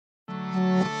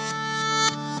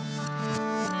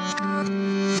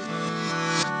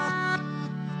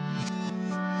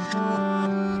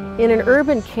In an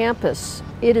urban campus,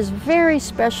 it is very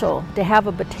special to have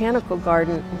a botanical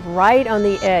garden right on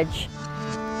the edge.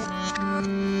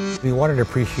 We want an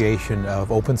appreciation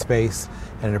of open space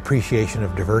and an appreciation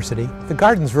of diversity. The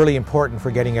garden's really important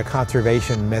for getting a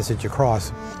conservation message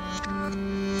across.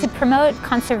 To promote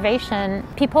conservation,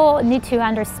 people need to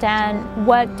understand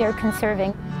what they're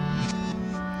conserving.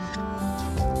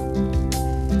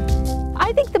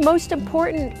 I think the most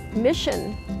important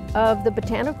mission of the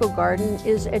Botanical Garden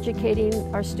is educating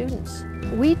our students.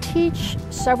 We teach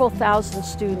several thousand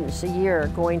students a year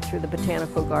going through the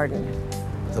Botanical Garden.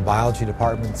 The biology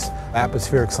departments,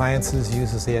 atmospheric sciences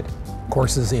uses it,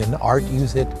 courses in art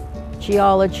use it.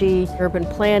 Geology, urban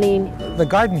planning. The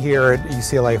garden here at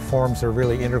UCLA forms a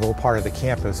really integral part of the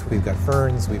campus. We've got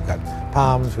ferns, we've got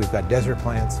palms, we've got desert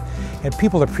plants, and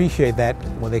people appreciate that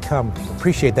when they come,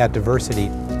 appreciate that diversity.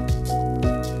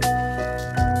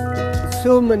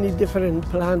 So many different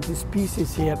plant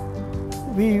species here.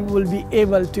 We will be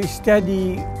able to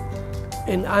study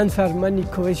and answer many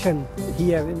questions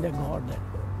here in the garden.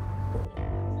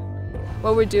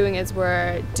 What we're doing is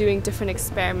we're doing different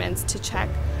experiments to check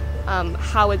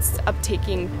how it's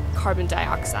uptaking carbon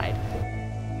dioxide.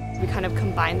 We kind of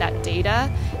combine that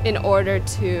data in order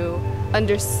to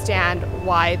understand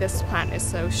why this plant is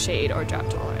so shade or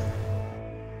drought tolerant.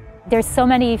 There's so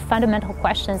many fundamental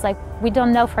questions, like we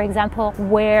don't know, for example,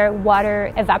 where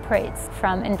water evaporates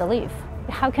from in the leaf.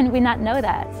 How can we not know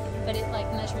that? But it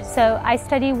measures. So I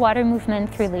study water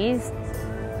movement through leaves.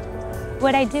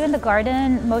 What I do in the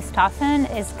garden most often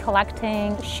is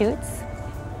collecting shoots,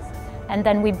 and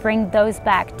then we bring those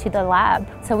back to the lab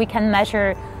so we can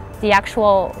measure the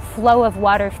actual flow of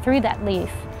water through that leaf.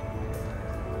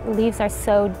 Leaves are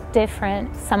so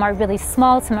different. Some are really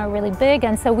small, some are really big,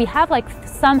 and so we have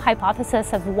some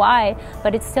hypothesis of why,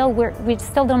 but it's still we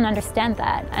still don't understand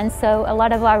that. And so a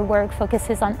lot of our work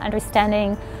focuses on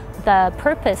understanding the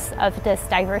purpose of this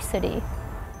diversity.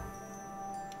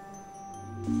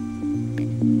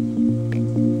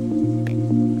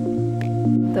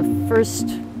 The first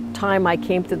time I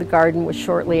came to the garden was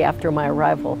shortly after my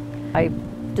arrival. I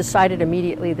decided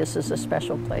immediately this is a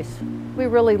special place. We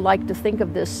really like to think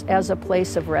of this as a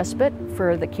place of respite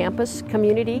for the campus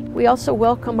community. We also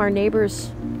welcome our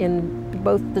neighbors in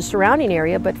both the surrounding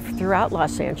area but throughout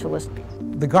Los Angeles.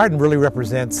 The garden really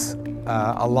represents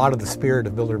a lot of the spirit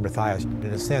of Mildred and Mathias. In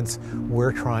a sense,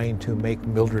 we're trying to make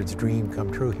Mildred's dream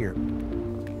come true here.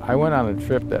 I went on a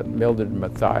trip that Mildred and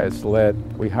Mathias led.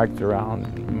 We hiked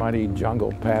around muddy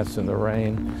jungle paths in the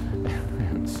rain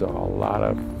and saw a lot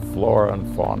of flora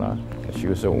and fauna. She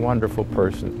was a wonderful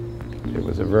person. It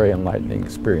was a very enlightening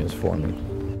experience for me.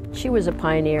 She was a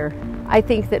pioneer. I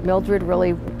think that Mildred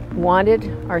really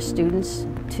wanted our students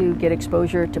to get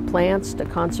exposure to plants, to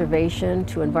conservation,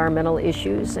 to environmental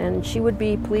issues, and she would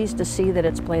be pleased to see that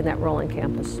it's playing that role in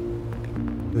campus.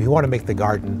 If you want to make the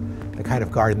garden the kind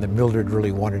of garden that Mildred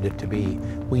really wanted it to be,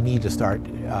 we need to start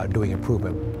doing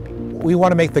improvement. We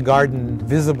want to make the garden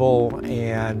visible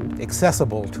and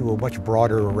accessible to a much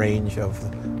broader range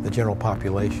of the general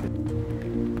population.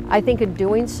 I think in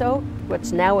doing so,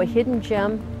 what's now a hidden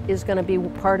gem is going to be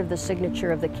part of the signature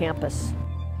of the campus.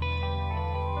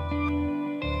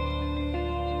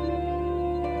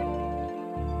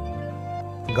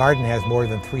 The garden has more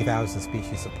than 3,000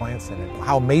 species of plants in it.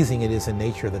 How amazing it is in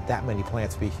nature that that many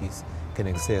plant species can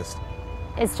exist.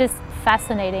 It's just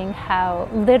fascinating how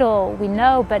little we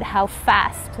know, but how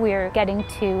fast we're getting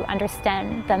to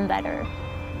understand them better.